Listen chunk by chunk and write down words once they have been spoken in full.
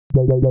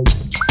Where are we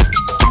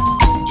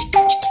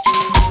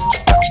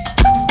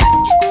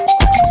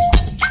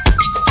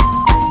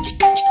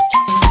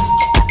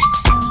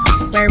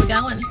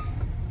going?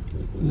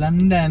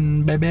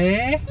 London,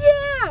 baby.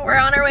 Yeah, we're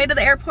on our way to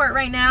the airport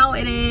right now.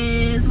 It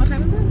is, what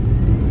time is it?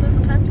 What's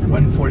the time?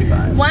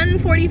 1:45.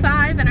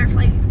 1:45 and our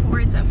flight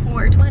boards at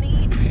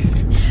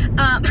 4:20.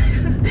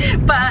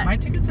 But my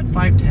ticket's at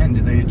 5:10.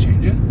 Did they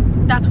change it?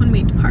 That's when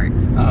we depart.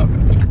 Oh,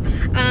 okay.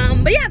 Yeah.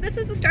 But yeah, this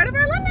is the start of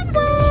our London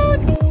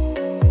vlog.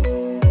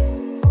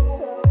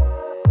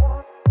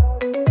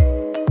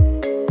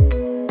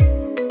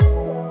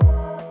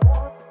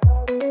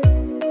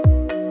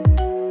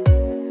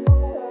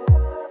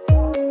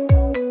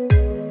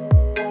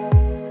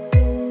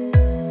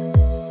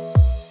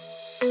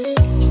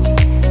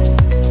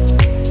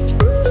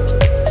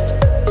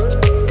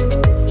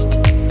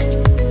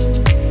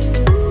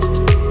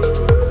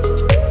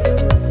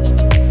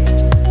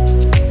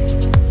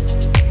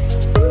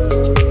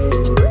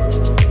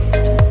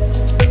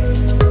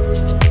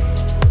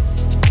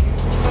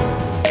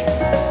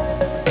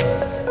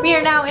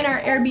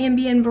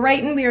 Airbnb in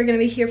Brighton. We are going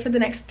to be here for the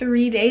next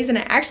 3 days, and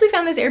I actually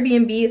found this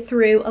Airbnb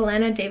through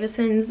Alana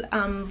Davison's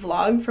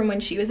vlog from when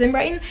she was in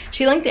Brighton.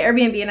 She linked the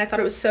Airbnb and I thought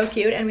it was so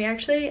cute, and we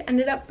actually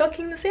ended up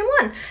booking the same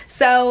one.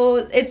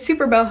 So it's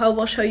super boho.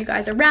 We'll show you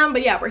guys around,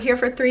 but yeah, we're here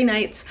for 3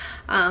 nights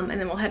and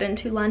then we'll head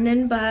into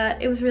London.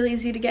 But it was really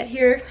easy to get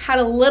here. Had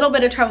a little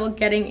bit of trouble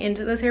getting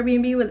into this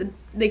Airbnb with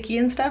the key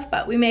and stuff,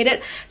 but we made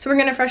it. So we're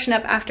going to freshen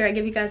up after I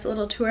give you guys a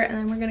little tour, and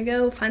then we're going to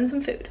go find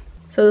some food.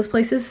 So this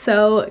place is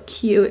so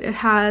cute. It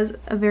has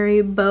a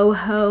very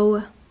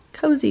boho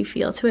cozy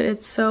feel to it.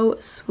 It's so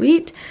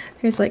sweet.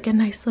 There's like a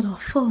nice little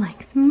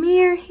full-length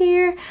mirror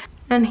here.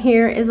 And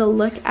here is a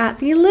look at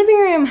the living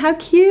room. How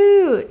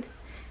cute.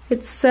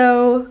 It's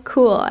so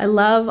cool. I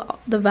love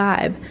the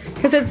vibe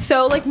because it's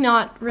so like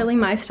not really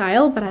my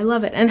style, but I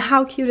love it. And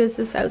how cute is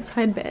this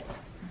outside bit?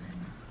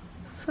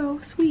 So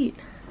sweet.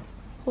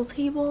 Whole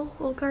table,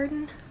 little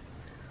garden.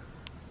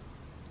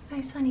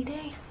 Nice sunny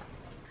day.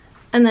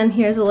 And then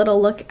here's a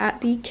little look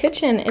at the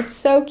kitchen. It's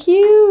so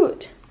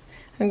cute.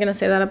 I'm gonna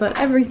say that about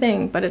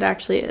everything, but it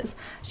actually is.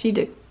 She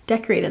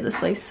decorated this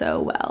place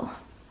so well.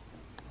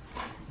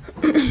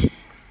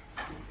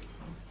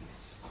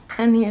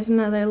 And here's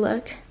another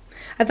look.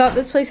 I thought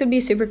this place would be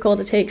super cool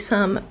to take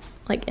some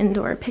like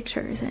indoor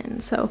pictures in,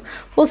 so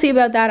we'll see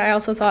about that. I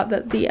also thought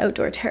that the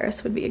outdoor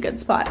terrace would be a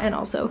good spot, and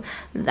also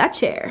that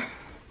chair.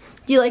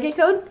 Do you like it,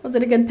 Code? Was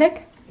it a good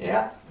pick?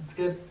 Yeah, it's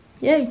good.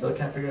 Yay. Still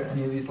can't figure out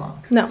any of these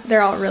locks. No,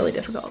 they're all really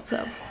difficult,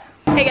 so.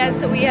 Hey guys,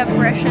 so we have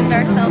freshened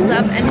ourselves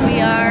up and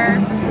we are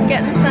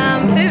getting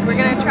some food.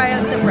 We're gonna try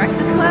out the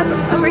breakfast club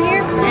over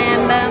here,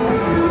 and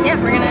yeah,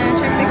 we're gonna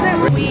check things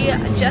out. We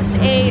just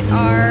ate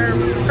our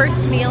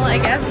first meal, I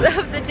guess,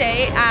 of the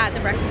day at the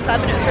breakfast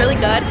club, and it was really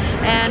good.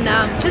 And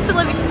just to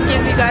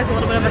give you guys a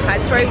little bit of a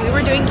side story, we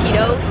were doing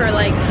keto for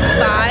like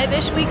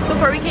 5-ish weeks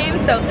before we came,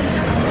 so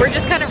we're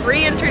just kind of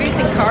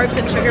reintroducing carbs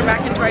and sugar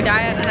back into our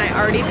diet, and I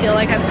already feel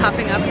like I'm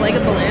puffing up like a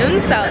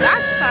balloon, so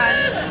that's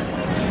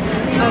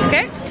fun.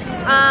 Okay.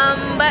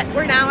 But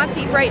we're now at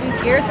the Brighton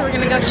Pier, so we're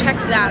gonna go check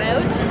that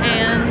out.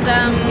 And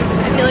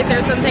I feel like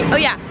there's something, oh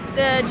yeah,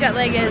 the jet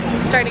lag is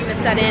starting to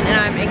set in and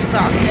I'm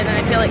exhausted, and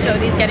I feel like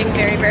Cody's getting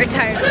very, very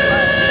tired as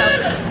well.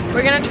 So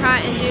we're gonna try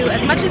and do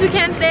as much as we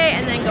can today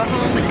and then go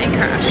home and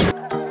crash.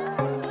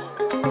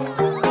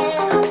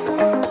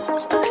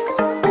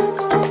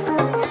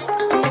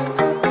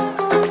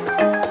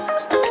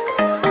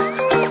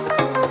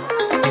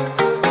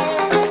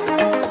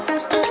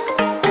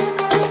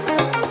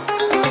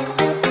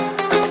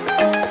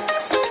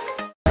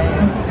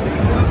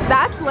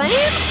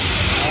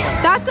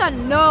 That's a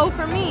no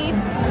for me.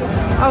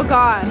 Oh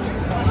God.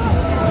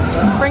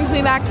 Brings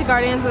me back to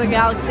Guardians of the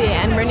Galaxy,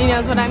 and Brittany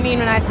knows what I mean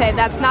when I say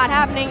that's not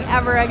happening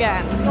ever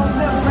again.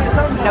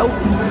 Nope.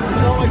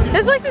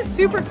 This place is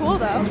super cool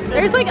though.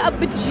 There's like a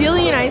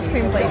bajillion ice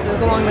cream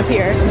places along the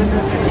pier.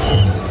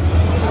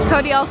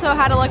 Cody also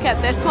had a look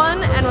at this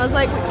one and was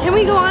like, can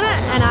we go on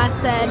it? And I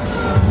said,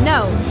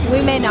 no,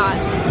 we may not.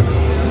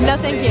 No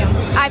thank you.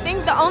 I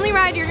think the only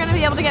ride you're gonna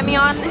be able to get me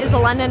on is the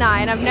London Eye,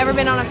 and I've never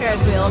been on a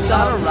Ferris wheel, so. It's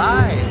not a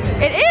ride.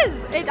 It is.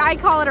 I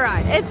call it a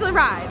ride. It's a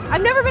ride.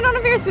 I've never been on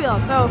a Ferris wheel,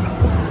 so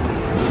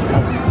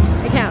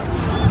it counts.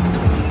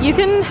 You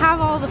can have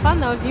all the fun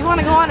though. If you want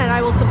to go on it,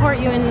 I will support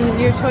you in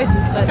your choices.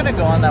 But I'm gonna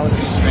go on that with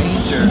a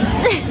stranger.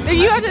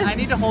 You have to. I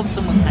need to hold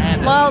someone's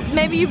hand. Well,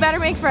 maybe you better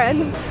make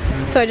friends.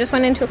 So I just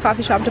went into a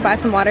coffee shop to buy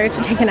some water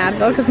to take an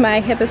Advil because my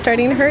hip is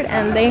starting to hurt,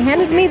 and they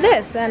handed me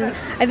this, and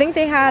I think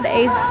they had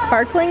a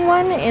sparkling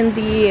one in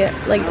the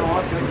like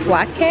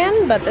black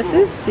can, but this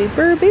is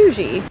super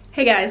bougie.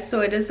 Hey guys,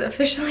 so it is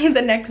officially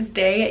the next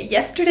day.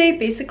 Yesterday,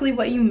 basically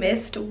what you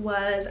missed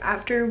was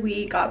after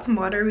we got some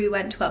water, we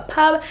went to a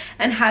pub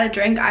and had a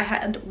drink. I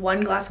had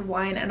 1 glass of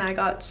wine and I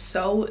got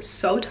so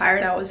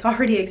tired. I was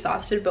already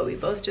exhausted, but we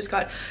both just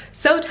got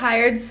so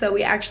tired, so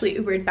we actually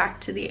Ubered back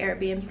to the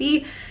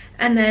Airbnb.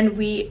 and then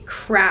we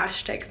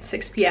crashed at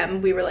 6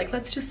 p.m. We were like,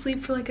 let's just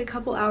sleep for like a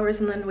couple hours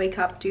and then wake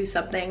up, do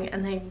something,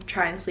 and then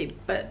try and sleep,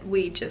 but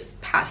we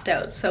just passed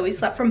out. So we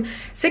slept from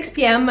 6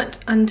 p.m.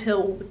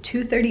 until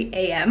 2:30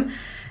 a.m.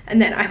 and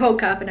then I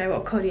woke up and I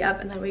woke Cody up,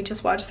 and then we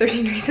just watched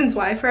 13 Reasons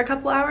Why for a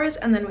couple hours,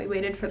 and then we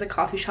waited for the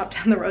coffee shop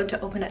down the road to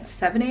open at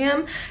 7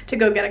 a.m. to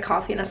go get a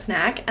coffee and a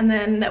snack. And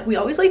then we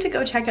always like to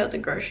go check out the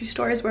grocery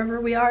stores wherever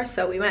we are,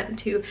 so we went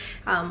to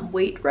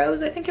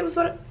Waitrose, I think it was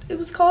what it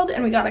was called,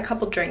 and we got a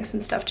couple drinks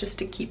and stuff just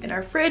to keep in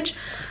our fridge.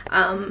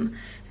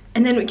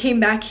 And then we came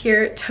back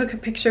here, took a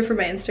picture for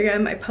my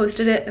Instagram, I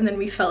posted it, and then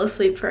we fell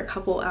asleep for a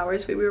couple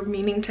hours. We were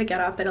meaning to get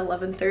up at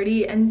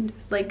 11:30 and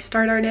like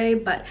start our day,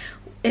 but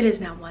it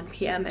is now 1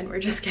 p.m. and we're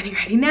just getting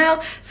ready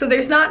now. So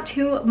there's not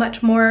too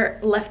much more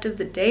left of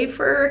the day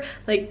for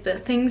like the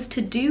things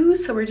to do.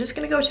 So we're just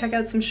gonna go check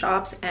out some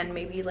shops and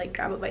maybe like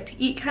grab a bite to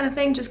eat kind of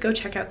thing. Just go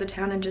check out the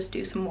town and just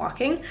do some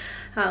walking.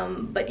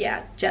 But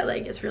yeah, jet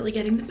lag is really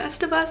getting the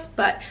best of us,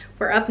 but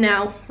we're up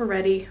now, we're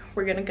ready,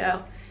 we're gonna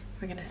go.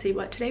 We're gonna see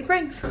what today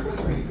brings. So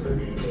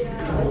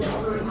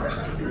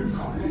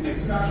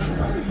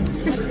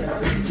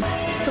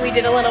we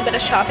did a little bit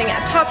of shopping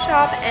at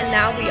Topshop, and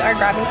now we are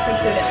grabbing some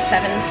food at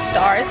 7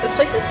 Stars. This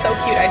place is so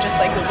cute. I just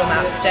like Google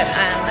Mapped it.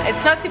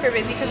 It's not super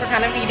busy because we're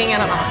kind of eating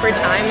at an awkward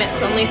time. It's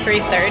only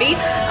 3:30,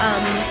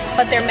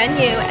 but their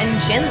menu and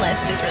gin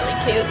list is really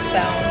cute. So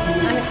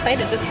I'm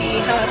excited to see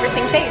how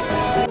everything tastes.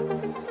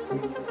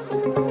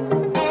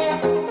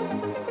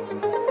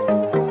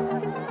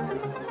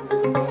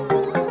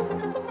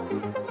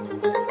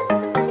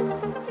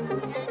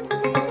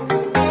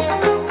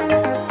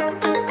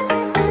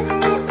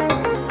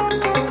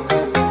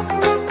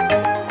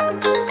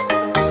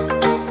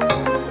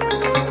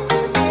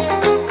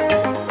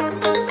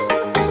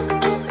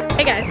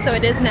 So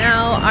it is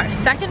now our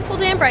second full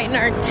day in Brighton,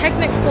 our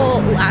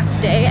technical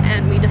last day,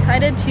 and we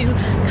decided to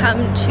come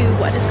to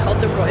what is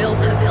called the Royal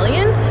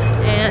Pavilion,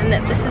 and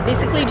this is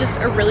basically just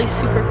a really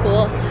super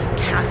cool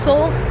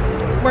castle.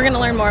 We're gonna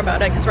learn more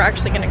about it because we're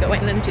actually gonna go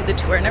in and do the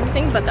tour and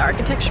everything, but the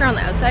architecture on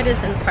the outside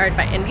is inspired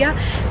by India.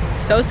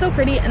 It's so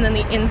pretty, and then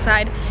the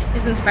inside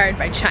is inspired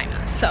by China.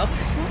 So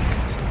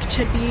it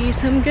should be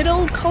some good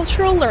old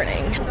cultural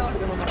learning.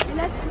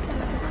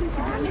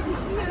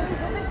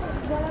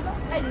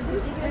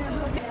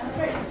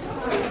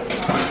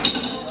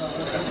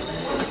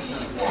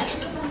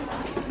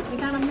 We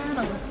got a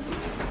medal.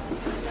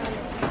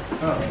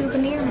 Oh.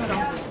 Souvenir medal.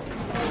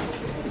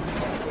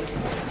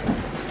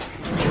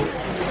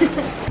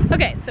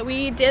 Okay, so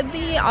we did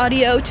the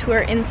audio tour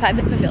inside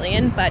the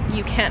pavilion, but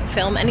you can't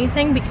film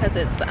anything because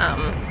it's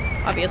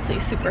obviously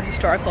super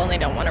historical and they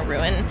don't want to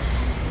ruin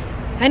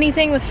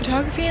anything with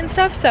photography and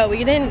stuff, so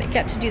we didn't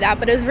get to do that,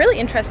 but it was really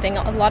interesting.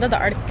 A lot of the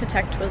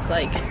architect was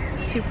like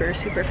super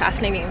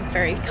fascinating and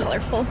very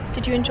colorful.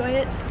 Did you enjoy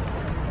it?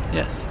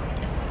 Yes.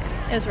 Yes,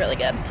 it was really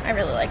good. I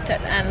really liked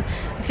it, and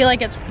I feel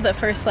like it's the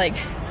first like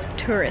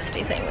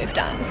touristy thing we've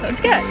done, so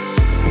it's good.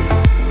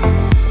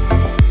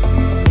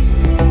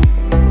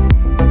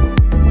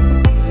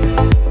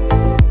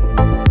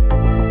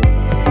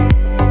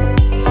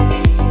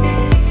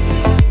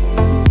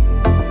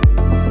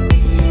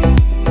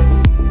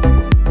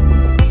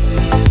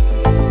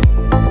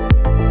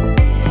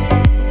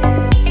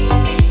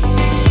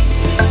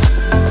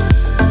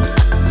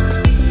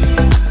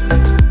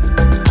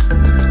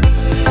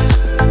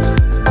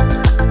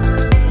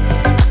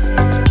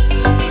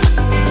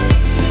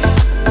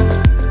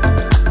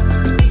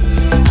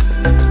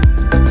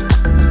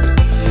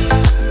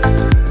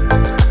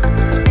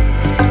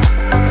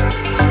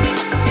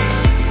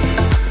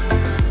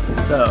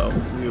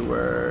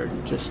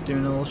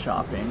 Doing a little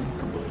shopping.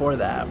 Before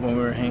that, when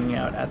we were hanging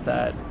out at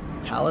that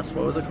palace,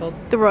 what was it called?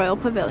 The Royal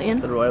Pavilion.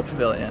 The Royal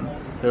Pavilion.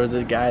 There was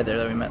a guy there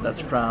that we met that's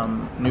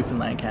from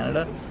Newfoundland,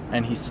 Canada,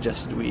 and he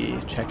suggested we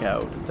check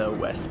out the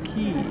West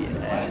Quay,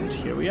 and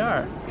here we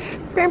are.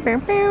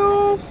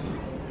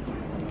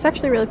 It's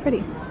actually really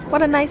pretty.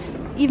 What a nice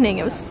evening.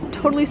 It was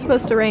totally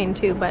supposed to rain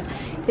too, but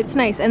it's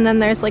nice. And then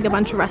there's like a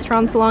bunch of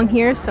restaurants along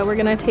here, so we're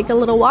gonna take a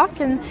little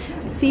walk and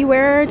see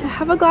where to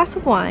have a glass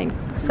of wine.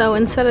 So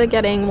instead of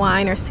getting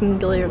wine or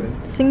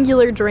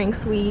singular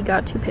drinks, we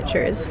got 2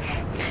 pitchers,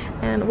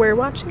 and we're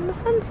watching the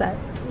sunset.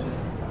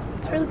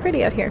 It's really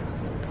pretty out here.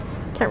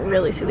 Can't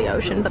really see the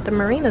ocean, but the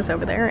marina's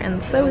over there,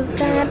 and so is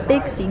that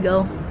big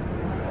seagull.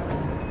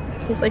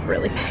 He's like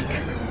really big.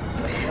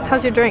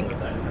 How's your drink?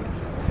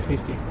 It's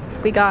tasty.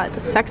 We got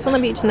Sex on the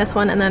Beach in this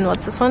one, and then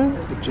what's this one?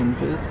 The Gin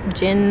Fizz.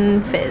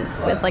 Gin Fizz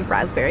with like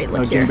raspberry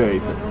liqueur. No, Ginberry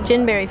Fizz.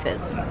 Ginberry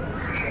Fizz.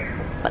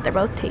 But they're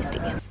both tasty.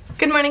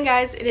 Good morning,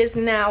 guys. It is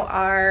now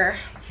our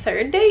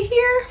 3rd day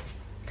here.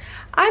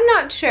 I'm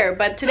not sure,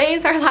 but today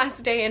is our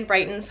last day in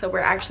Brighton, so we're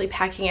actually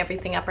packing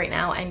everything up right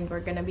now, and we're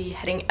gonna be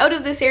heading out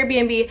of this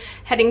Airbnb,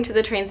 heading to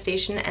the train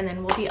station, and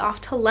then we'll be off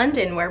to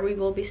London, where we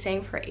will be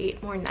staying for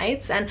 8 more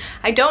nights. And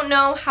I don't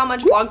know how much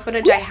vlog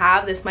footage I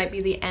have. This might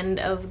be the end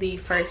of the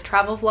first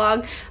travel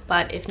vlog,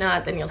 but if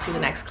not, then you'll see the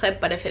next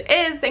clip. But if it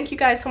is, thank you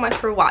guys so much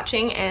for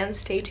watching, and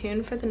stay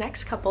tuned for the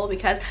next couple,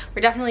 because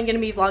we're definitely gonna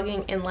be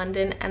vlogging in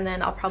London, and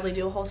then I'll probably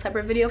do a whole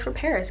separate video for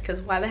Paris, because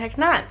why the heck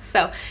not?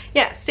 So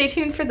yeah, stay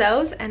tuned for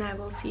those, and I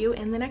will see you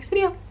in the next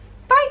video.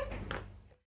 Bye!